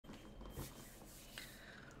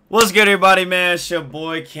What's good, everybody, man? It's your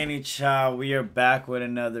boy Kenny Chao. We are back with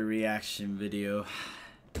another reaction video.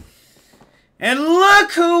 And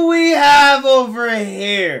look who we have over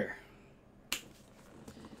here.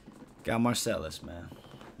 Got Marcelas, man.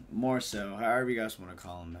 Marcel, however you guys want to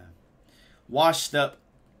call him, man. Washed up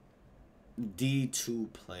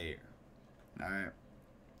D2 player. Alright.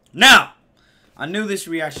 Now, I knew this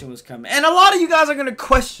reaction was coming. And a lot of you guys are going to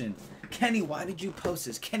question, Kenny, why did you post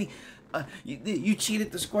this? Kenny, you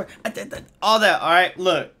cheated the score. All that. Alright,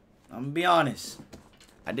 look. I'm going to be honest.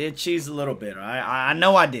 I did cheese a little bit, alright? I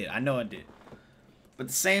know I did. But at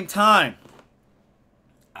the same time,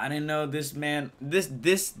 I didn't know this man,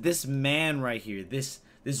 this man right here, this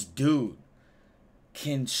dude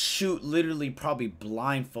can shoot literally probably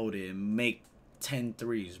blindfolded and make 10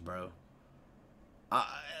 threes, bro.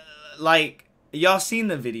 Like, y'all seen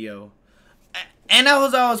the video. And I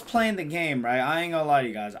was playing the game, right? I ain't gonna lie to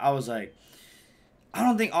you guys. I was like, I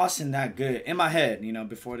don't think Austin that good. In my head, you know,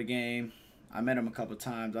 before the game. I met him a couple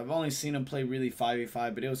times. I've only seen him play really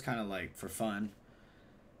 5v5, but it was kind of like for fun.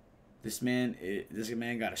 This man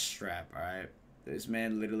got a strap, alright? This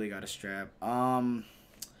man literally got a strap. You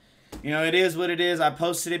know, it is what it is. I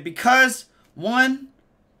posted it because, one,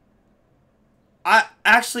 I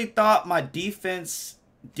actually thought my defense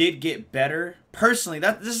did get better. Personally,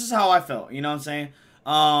 this is how I felt. You know what I'm saying?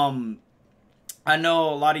 I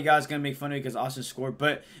know a lot of you guys gonna make fun of me because Austin scored,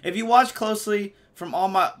 but if you watch closely from all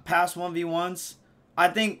my past 1v1s, I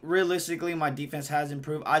think realistically my defense has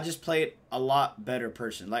improved. I just played a lot better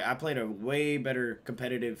person. Like, I played a way better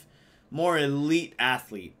competitive, more elite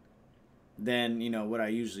athlete than, you know, what I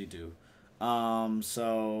usually do.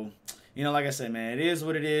 So, you know, like I said, man, it is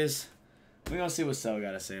what it is. We're gonna see what Cell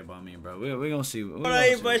got to say about me, bro. We're gonna see.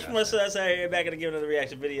 Alright, everybody, Marcelas out here, back to give another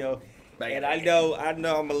reaction video. And I know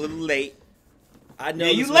I'm a little late. I know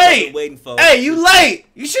you late. Waiting for. Hey, you late.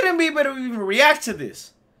 You shouldn't be able to even react to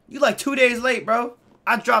this. You like 2 days late, bro.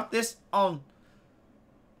 I dropped this on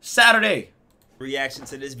Saturday. Reaction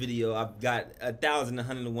to this video, I've got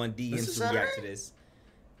 1,101 DMs to react to this.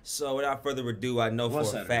 So without further ado, I know for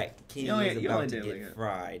a fact Kenny is about to get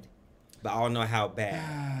fried. But I don't know how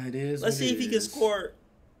bad. It is. Let's see if he can score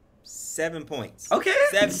 7 points. Okay.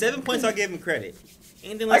 7 points, I'll give him credit.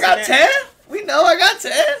 Anything I got 10. We know I got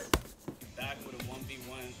 10. Back with a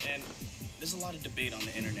 1v1, and there's a lot of debate on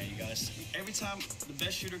the internet, you guys. Every time the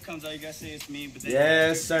best shooter comes out, you guys say it's me, but then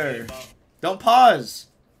yes, sir. Don't pause.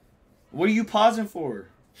 What are you pausing for?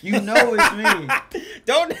 You know it's me.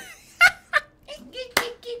 Don't.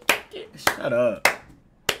 Shut up.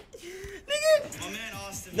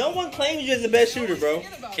 No one claims you as the best shooter, bro.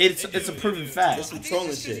 It's a proven fact. That's some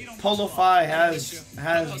trolling shit. Polo Fi has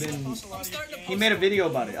been. He made a video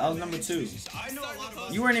about it. I was number 2.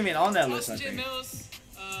 You weren't even on that list, I think.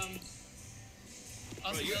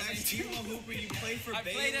 Bro, you're actually a hooper. You played for Baylor.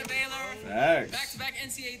 I played at Baylor. Facts. Back-to-back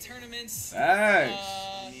NCAA tournaments. Facts.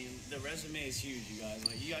 I mean, the resume is huge, you guys.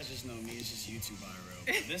 Like, you guys just know me. It's just YouTube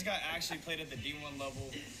IRL. This guy actually played at the D1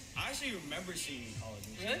 level. I actually remember seeing you in college.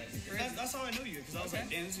 Really? That's how I knew you, because I was like,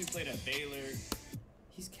 damn, this dude played at Baylor.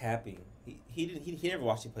 He's capping. He never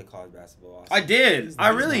watched you play college basketball. I did. I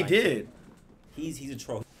really did. He's a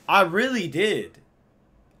troll. I really did.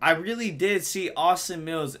 I really did see Austin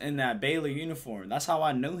Mills in that Baylor uniform. That's how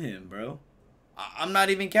I knew him, bro. I'm not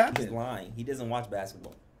even capping. He's lying. He doesn't watch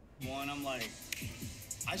basketball. I'm like,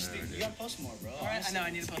 I just think you gotta post more, bro. All right, I know I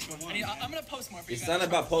need to post more. I'm gonna post more for you guys. It's not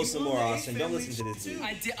about posting more, Austin. Don't listen to this dude.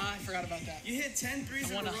 I forgot about that. You hit 10 threes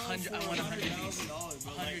in a row. I won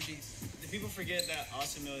 $100,000. The people forget that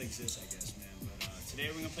Austin Mills exists, I guess, man. But today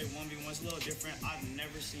we're gonna play 1v1. It's a little different. I've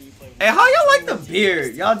never seen you play 1v1. Hey, how y'all like the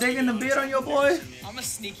beard? Y'all digging the beard on your boy? I'm a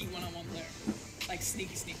sneaky one-on-one player. Like,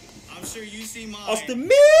 sneaky. I'm sure you see mine. Austin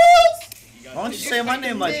Mills! Why don't you say my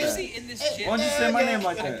name like that? Why don't you say my name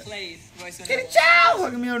like that? Kenny Chao! How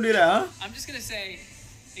come you don't do that, huh? I'm just gonna say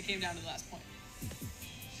it came down to the last point.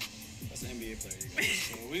 That's an NBA player, you guys.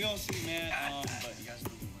 So we're gonna see, man. But you guys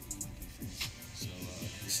know we're working on my defense. So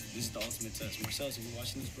this is the ultimate test. Marcelas, if you're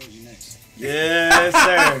watching this, bro, you next. Yes,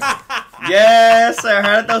 sir. Yes, sir. I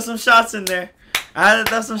had to throw some shots in there.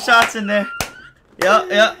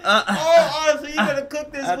 Yep. Oh, honestly, you gonna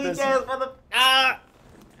cook this weekend, mother.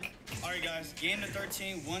 Alright, guys. Game to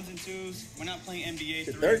 13, 1s and 2s. We're not playing NBA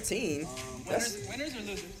 3. 13? Winners or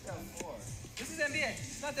losers? This is NBA.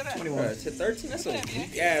 It's not that bad. 21 to 13? That's a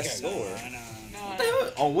weak ass score. What the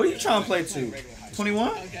hell? Oh, what are you trying to play to? 21?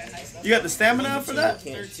 Okay. You got the stamina for that?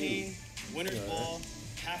 13. Winners ball.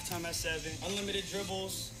 Halftime at 7. Unlimited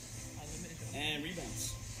dribbles. And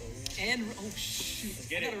rebounds. And, oh, shoot.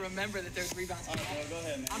 I gotta remember that there's rebounds. Alright, go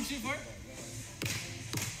ahead, man. I'm shooting for it.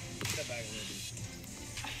 Step back a little bit.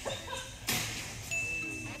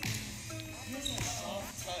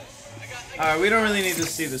 Alright, we don't really need to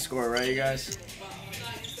see the score, right, you guys?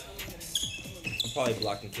 I'm probably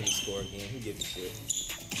blocking Kenny's score again. Who gives a shit?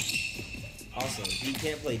 Awesome. He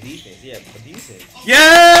can't play defense. Yeah, but defense.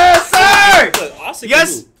 Yes, sir! Look, Austin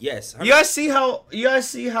Yes! Yes. You guys see how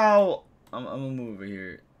I'm gonna move over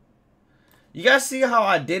here. You guys see how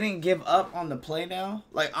I didn't give up on the play now?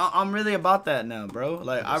 Like, I'm really about that now, bro.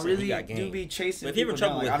 Like, I really do be chasing. But if you're in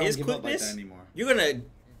trouble with his quickness, you're gonna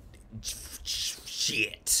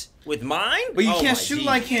shit with mine. But you can't shoot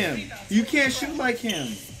like him. You can't shoot like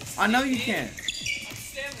him. I know you can't.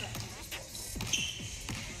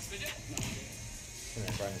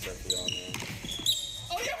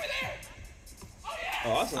 Oh,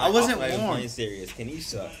 also, I wasn't warm. Playing serious. Can you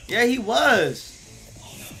suck? Yeah, he was.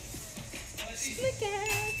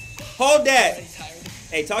 Hold that.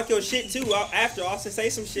 Hey, talk your shit too. After Austin, say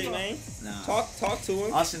some shit, man. Nah. Talk to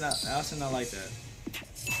him. Austin not like that.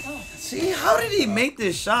 See, how did he make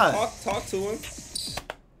this shot? Talk to him.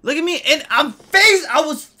 Look at me, and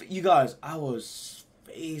you guys, I was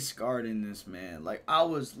face guarding this man. Like, I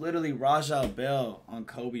was literally Rajah Bell on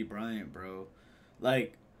Kobe Bryant, bro.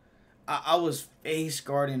 Like, I was face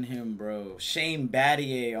guarding him, bro. Shane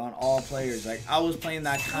Battier on all players. Like, I was playing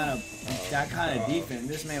that kind of defense.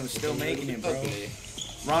 This man was still making it, bro.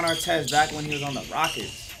 Ron Artest back when he was on the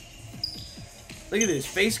Rockets. Look at this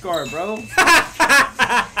face guard, bro.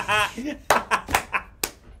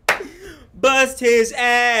 Bust his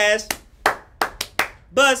ass.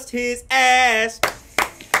 Bust his ass.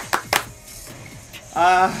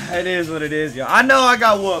 It is what it is, yo. I know I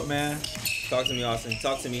got whooped, man. Talk to me, Austin.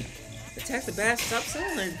 Talk to me. Attack the basket. Stop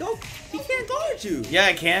selling. Go. He can't guard you. Yeah,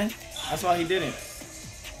 I can. That's why he didn't.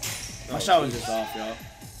 My shot was just off, y'all.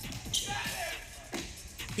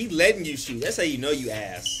 He letting you shoot. That's how you know you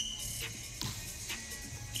ass.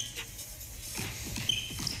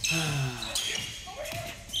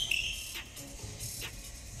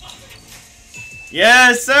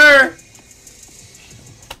 Yes, sir.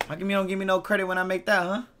 How come you don't give me no credit when I make that,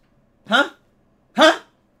 huh? Huh? Huh?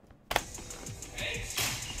 I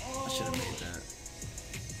should have made that.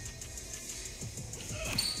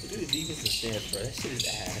 Dude, the defensive stance, bro. That shit is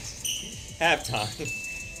ass. Halftime.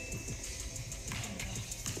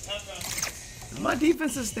 My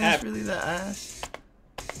defensive stance really that ass?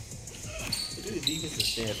 Dude, the defensive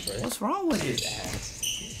stance, bro. What's wrong with it?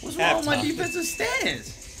 Ass. What's wrong with my defensive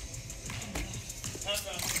stance?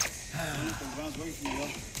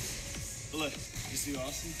 Look, you see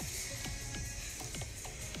Austin?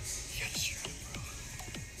 You gotta shoot him, bro.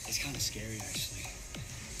 It's kind of scary, actually.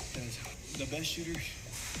 Because the best shooter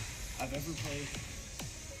I've ever played,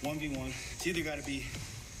 1v1, it's either got to be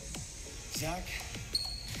Zach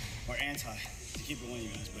or Anti to keep it one of you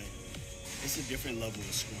guys, but it's a different level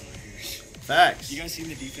of scoring right here. Facts. You guys see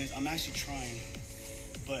the defense? I'm actually trying,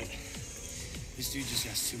 but this dude just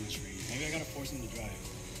has too much range. Maybe I gotta force him to drive.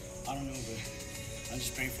 I don't know, but I'm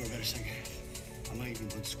just praying for a better second. I might even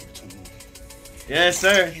about to score 21. Yes,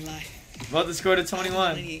 sir. I can't lie. About to score to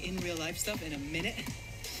 21. Any in real life stuff in a minute.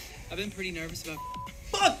 I've been pretty nervous about.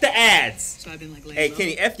 Fuck the ads. So I've been like, hey,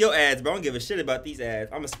 Kenny, F your ads, bro. I don't give a shit about these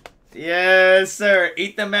ads. Yes, sir.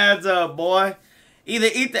 Eat them ads up, boy. Either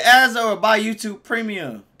eat the ads up or buy YouTube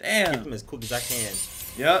Premium. Damn. Get them as quick as I can.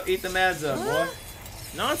 Yup, eat them ads up, boy.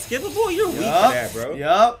 Non-skippable? You're weak for that, bro.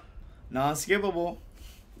 Yup. Non-skippable.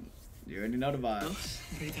 You already know the vibes.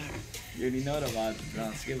 I'm pretty tired. You already know the vibes.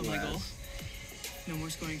 Non-skippable. My goal. No more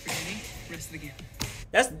scoring for Kenny. Rest of the game.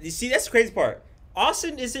 That's the crazy part.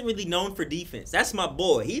 Austin isn't really known for defense. That's my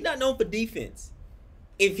boy. He's not known for defense.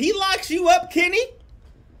 If he locks you up, Kenny,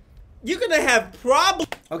 you're gonna have problems.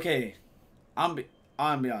 Okay, I'm be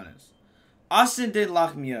honest. Austin did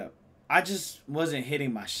lock me up. I just wasn't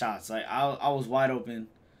hitting my shots. Like I was wide open.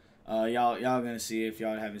 Y'all gonna see it if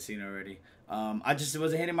y'all haven't seen it already. I just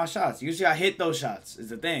wasn't hitting my shots. Usually I hit those shots. Is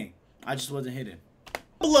the thing. I just wasn't hitting.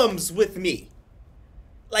 Problems with me.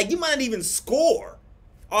 Like you might not even score.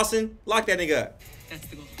 Austin, lock that nigga up. That's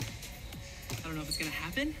the goal. I don't know if it's gonna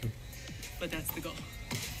happen, but that's the goal.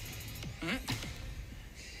 All right.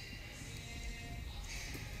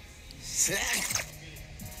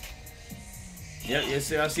 Yep,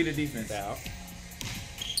 yes, I see the defense. Foul.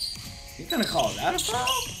 You gonna call that a foul?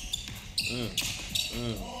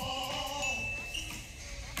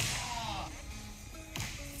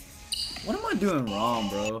 What am I doing wrong,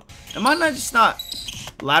 bro? Am I just not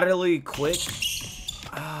laterally quick?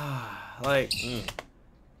 That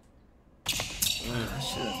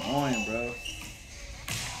shit annoying, bro.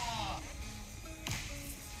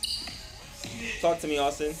 Talk to me,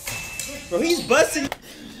 Austin. Bro, he's busting.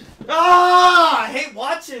 I hate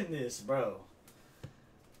watching this, bro.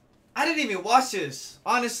 I didn't even watch this,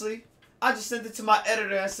 honestly. I just sent it to my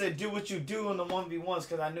editor and said, do what you do in the 1v1s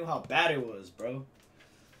because I knew how bad it was, bro.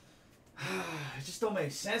 It just don't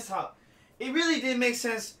make sense how... It really didn't make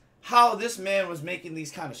sense how this man was making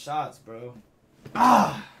these kind of shots, bro.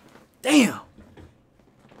 Ah, damn.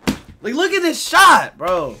 Like, look at this shot,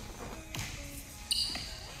 bro.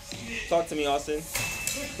 Talk to me, Austin.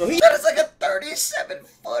 Bro, that is like a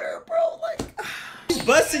 37-footer, bro. Like, he's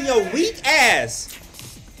busting your weak ass.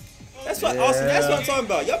 That's what Austin. That's what I'm talking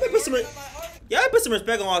about. Y'all better put some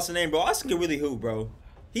respect on Austin's name, bro. Austin can really hoop, bro.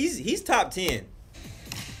 He's top 10.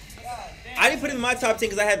 I didn't put him in my top 10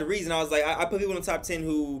 because I had the reason. I was like, I put people in the top 10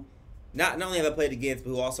 who not only have I played against, but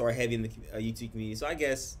who also are heavy in the YouTube community. So I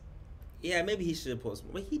guess, yeah, maybe he should post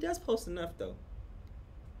more. But he does post enough, though.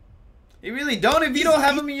 You really don't if you don't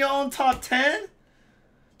have him in your own top 10?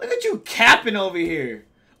 Look at you capping over here.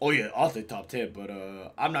 Oh, yeah, I'll say top 10, but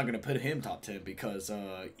I'm not going to put him top 10 because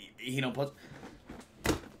he don't post.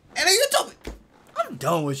 And then you told me. I'm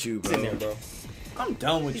done with you, bro. It's in there, bro. I'm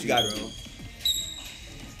done with you, got bro.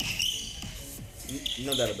 You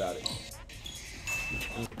know that about it. Oh,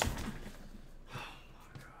 my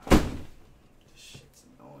God. This shit's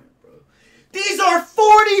annoying, bro. These are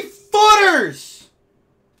 40-footers!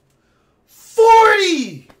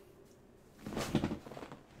 40!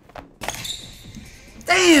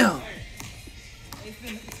 Damn! It's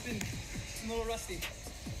been a little rusty.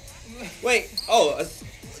 Wait, oh,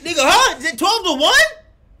 nigga, huh? Is it 12 to 1?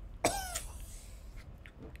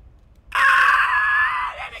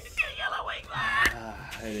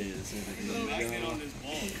 It is.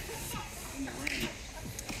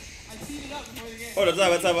 Hold on,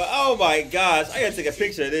 time about. Oh my gosh, I gotta take a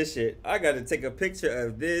picture of this shit. I gotta take a picture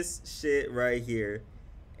of this shit right here.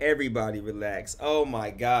 Everybody relax. Oh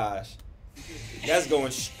my gosh. That's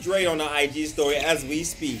going straight on the IG story as we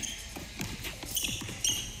speak.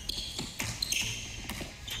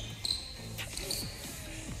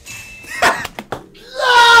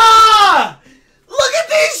 Look at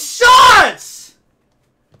these shots!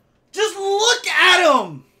 Just look at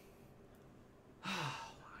them!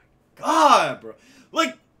 Oh my God, bro.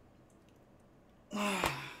 Like...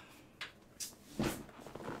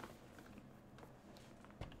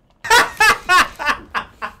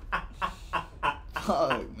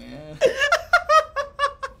 Oh, man.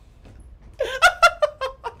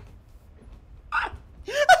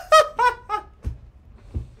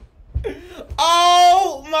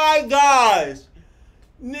 Oh my gosh.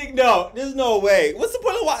 Nick, no, there's no way. What's the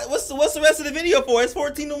point of what's the rest of the video for? It's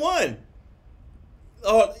 14 to 1.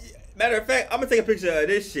 Oh, matter of fact, I'm gonna take a picture of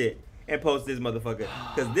this shit and post this motherfucker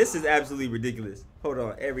because this is absolutely ridiculous. Hold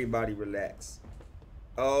on, everybody relax.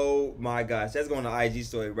 Oh my gosh, that's going to IG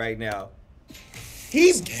story right now.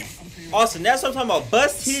 He's Austin. That's what I'm talking about.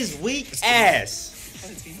 Bust his weak ass.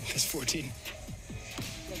 That's 14.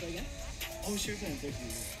 Oh shit,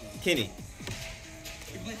 Kenny.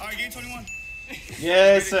 All right, game 21.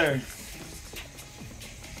 Yes, sir.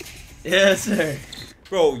 Yes, sir.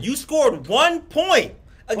 Bro, you scored 1 point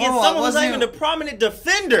against someone who's not even a prominent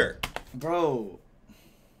defender. Bro.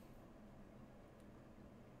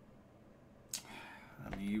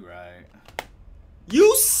 I mean, you right.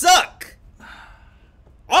 You suck.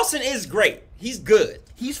 Austin is great. He's good.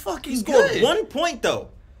 He's fucking He scored good. 1 point,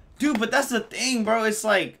 though. Dude, but that's the thing, bro. It's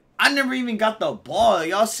like, I never even got the ball.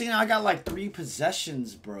 Y'all seen I got like 3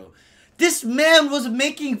 possessions, bro. This man was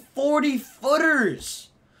making 40-footers.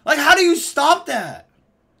 Like, how do you stop that?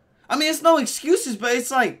 I mean, it's no excuses, but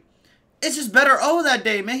it's like, it's just better that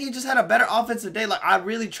day, man. He just had a better offensive day. Like, I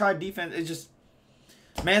really tried defense. It's just,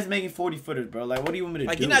 man's making 40-footers, bro. Like, what do you want me to do?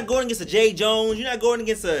 Like, you're not going against a Jay Jones. You're not going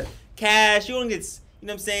against a Cash. You're going against, you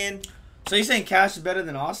know what I'm saying? So you saying Cash is better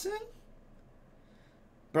than Austin?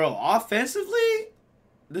 Bro, offensively,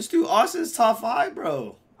 this dude Austin's top 5,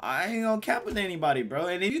 bro. I ain't gonna cap with anybody, bro.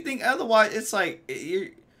 And if you think otherwise, it's like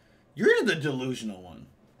you're the delusional one.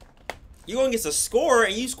 You're going against a scorer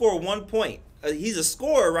and you score 1 point. He's a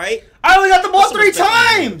scorer, right? I only got the ball 3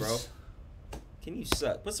 times, man, bro. Can you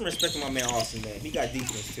suck? Put some respect on my man Austin, man. He got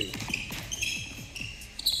defense too.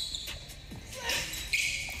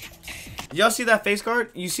 Y'all see that face guard?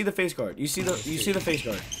 You see the face guard. You see the face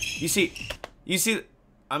guard. You see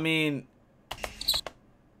I mean,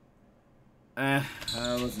 that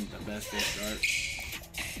wasn't the best face guard.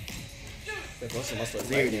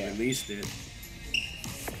 They already released it.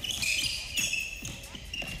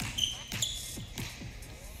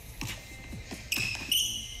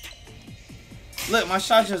 Look, my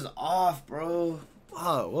shot just off, bro.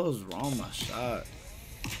 Fuck, what was wrong with my shot?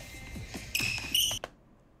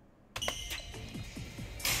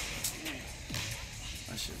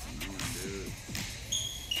 That shit's annoying, dude.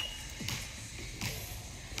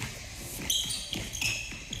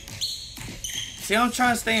 See, I'm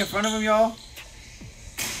trying to stay in front of him, y'all.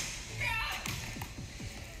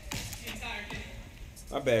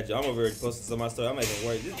 My bad, y'all. I'm over here posting some of my story. I'm making it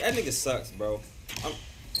work. That nigga sucks, bro.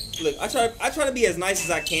 Look, I try to be as nice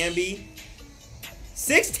as I can be.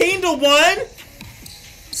 16-1.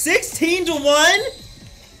 16-1.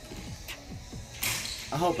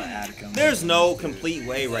 I hope I add him. There's no complete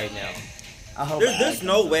way right now. I hope there's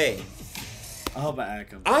no way. I hope I add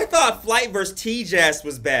him. I thought Flight vs. T-Jazz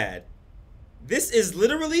was bad. This is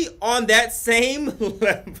literally on that same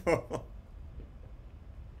level.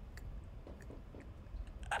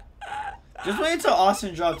 Just wait until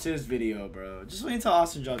Austin drops his video, bro. Just wait until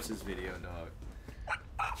Austin drops his video, dog.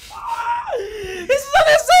 This is on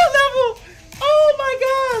that same level. Oh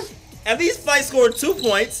my gosh. At least Flight scored 2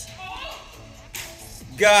 points.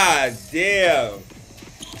 God damn.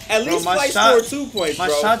 At least Flight scored 2 points, bro.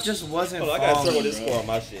 My shot just wasn't falling, I gotta circle this score on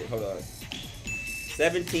my shit. Hold on.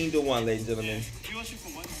 17-1, ladies and gentlemen.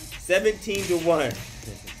 17-1.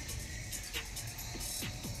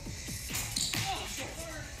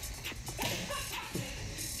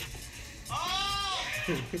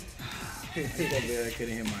 I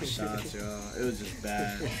couldn't hit my shots, y'all. It was just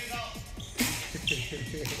bad.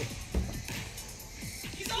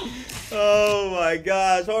 Oh my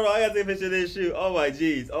gosh. Hold on, I gotta take a picture of this shoe. Oh my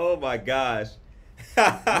jeez. Oh my gosh.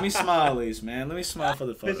 Let me smile at least, man. Let me smile for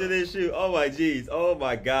the photo. Picture of this shoe. Oh my jeez. Oh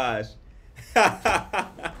my gosh.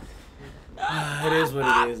 It is what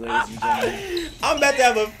it is, ladies and gentlemen. I'm about to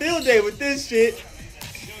have a field day with this shit.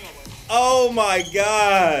 Oh my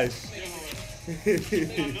gosh. I ain't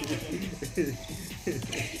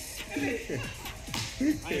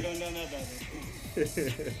going down that bad.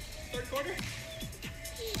 Third quarter?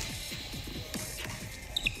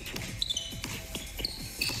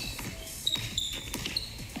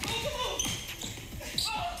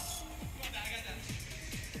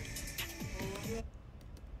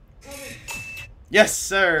 Yes,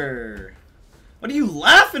 sir. What are you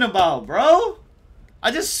laughing about, bro?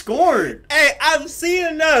 I just scored. Hey, I've seen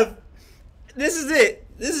enough. This is it.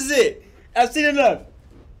 This is it. I've seen enough.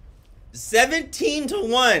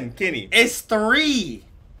 17-1, Kenny. It's 3.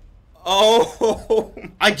 Oh.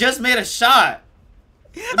 I just made a shot.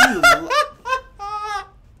 It's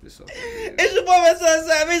your boy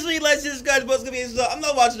Marcelas. Make sure you like this guys. What's gonna be? I'm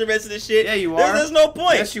not watching the rest of this shit. Yeah, you are. There's no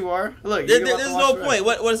point. Yes, you are. Look, there's no point.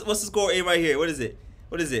 What's the score in right here? What is it?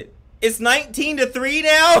 What is it? It's 19-3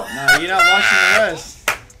 now. Nah, you're not watching the rest.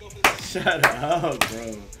 Shut up,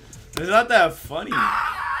 bro. It's not that funny.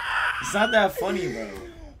 It's not that funny, bro.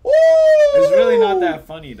 Woo! It's really not that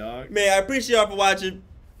funny, dog. Man, I appreciate y'all for watching.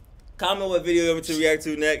 Comment what video you want me to react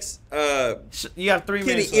to next. You have 3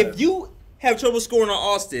 minutes Kenny, left. if you have trouble scoring on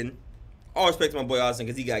Austin, all respect to my boy Austin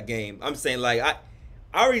because he got game. I'm saying, like, I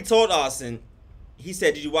already told Austin. He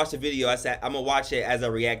said, "Did you watch the video?" I said, "I'm gonna watch it as I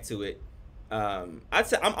react to it." I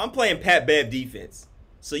said, "I'm playing Pat Bev defense,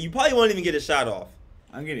 so you probably won't even get a shot off."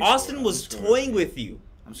 Austin was toying with you.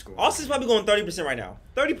 I'm scoring. Austin's probably going 30% right now.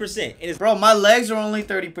 30%. Bro, my legs are only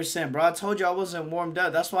 30%, bro. I told you I wasn't warmed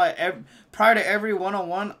up. That's why prior to every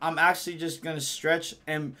one-on-one, I'm actually just going to stretch.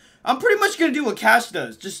 And I'm pretty much going to do what Cash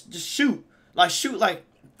does. Just shoot. Shoot like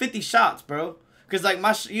 50 shots, bro. Because, like,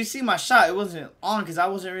 you see my shot, it wasn't on because I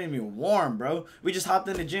wasn't even warm, bro. We just hopped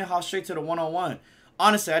in the gym, hopped straight to the one-on-one.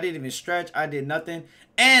 Honestly, I didn't even stretch. I did nothing.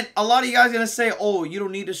 And a lot of you guys are going to say, oh, you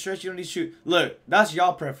don't need to stretch. You don't need to shoot. Look, that's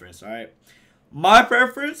y'all preference, all right? My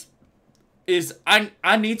preference is I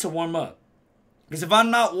need to warm up. Because if I'm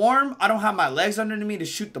not warm, I don't have my legs underneath me to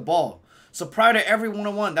shoot the ball. So prior to every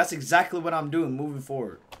one-on-one, that's exactly what I'm doing moving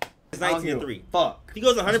forward. It's 19-3. Fuck. If he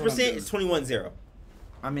goes 100%, it's 21-0.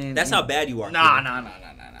 I mean, that's how bad you are. Nah.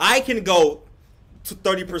 I can go to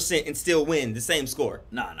 30% and still win the same score.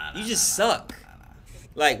 Nah. You just suck.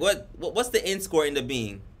 Like, what's the end score end up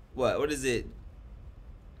being? What is it?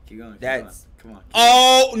 Keep going. That's... Come on.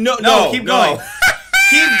 Oh, no, keep going.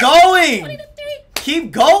 Keep going.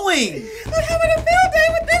 Keep going. I'm having a field day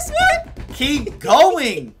with this one. Keep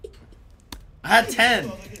going. I had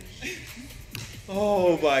 10.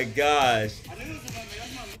 Oh, my gosh.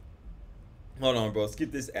 Hold on, bro.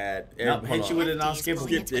 Skip this ad. Nope, hit you with a non-skippable.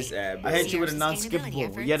 Skip this ad, bro. I hit you with a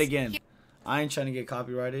non-skippable yet again. I ain't trying to get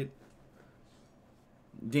copyrighted.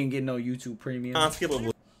 Didn't get no YouTube premium.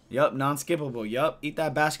 Non-skippable. Yup, non-skippable. Yup, eat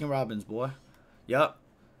that Baskin Robbins, boy. Yup,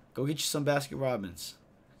 go get you some Baskin Robbins.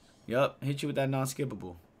 Yup, hit you with that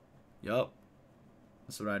non-skippable. Yup,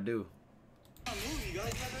 that's what I do.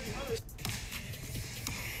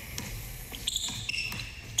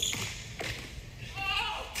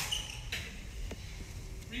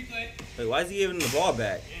 Wait, why is he giving the ball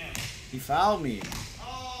back? He fouled me.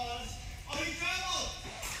 Oh, he traveled.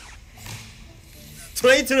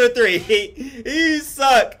 22-3. You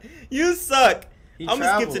suck. You suck. I'm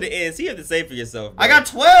gonna skip to the end. So you have to say for yourself, bro. I got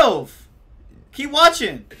 12. Keep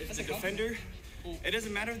watching. If the defender, it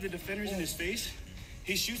doesn't matter if the defender's in his face.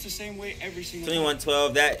 He shoots the same way every single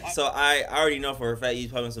 21-12. That so I already know for a fact you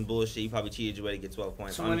probably some bullshit. You probably cheated your way to get 12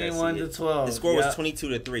 points. 21-12. The score was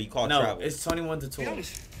 22-3. You called travel. No, it's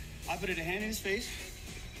 21-12. I put a hand in his face.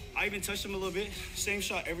 I even touched him a little bit. Same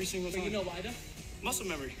shot every single time. But you know why though? Muscle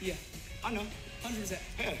memory. Yeah. I know. 100%.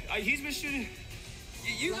 Yeah, he's been shooting.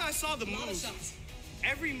 You guys saw the moves.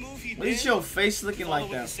 Every move he did. What is your face looking like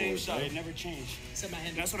that the same for, shot. bro? It never changed. Except my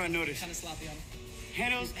hand. That's what I noticed. Kind of sloppy on him.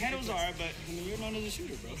 Handles alright, but I mean, you're known as a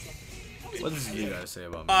shooter, bro. What does you guys say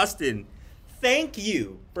about me? Austin, thank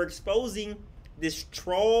you for exposing this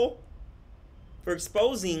troll, for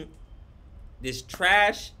exposing this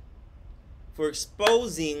trash, for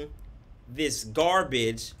exposing this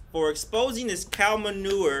garbage, for exposing this cow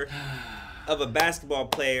manure of a basketball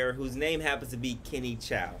player whose name happens to be Kenny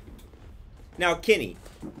Chao. Now, Kenny,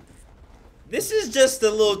 this is just a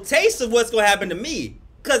little taste of what's going to happen to me.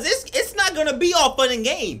 Because it's not going to be all fun and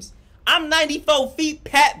games. I'm 94 feet,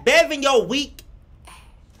 Pat Bevan, yo, weak.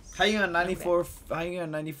 How you gonna 94? How you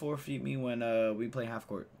gonna 94 feet me when we play half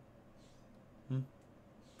court?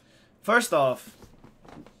 First off,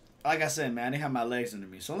 like I said, man, they have my legs under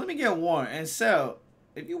me. So let me get warned. And Sel,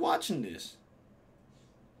 if you watching this,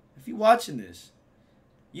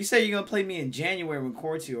 you say you're gonna play me in January when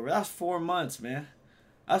court's over. That's 4 months, man.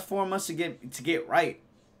 That's 4 months to get right.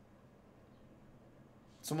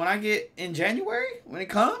 So when I get in January, when it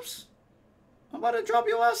comes, I'm about to drop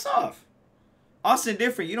your ass off. Austin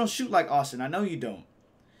different. You don't shoot like Austin. I know you don't.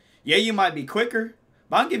 Yeah, you might be quicker,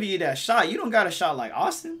 but I'm giving you that shot. You don't got a shot like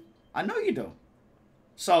Austin. I know you don't.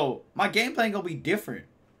 So my game plan gonna be different.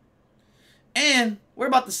 And we're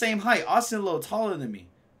about the same height. Austin a little taller than me.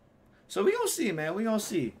 So we gonna see, man. We gonna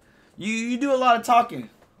see. You do a lot of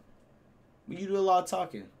talking. You do a lot of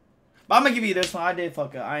talking. But I'm gonna give you this one. I did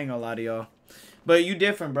fuck up. I ain't gonna lie to y'all. But you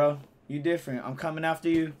different, bro. You different. I'm coming after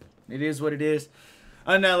you. It is what it is.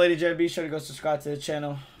 Other than that, ladies and gentlemen, be sure to go subscribe to the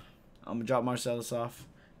channel. I'm going to drop Marcelas off.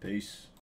 Peace.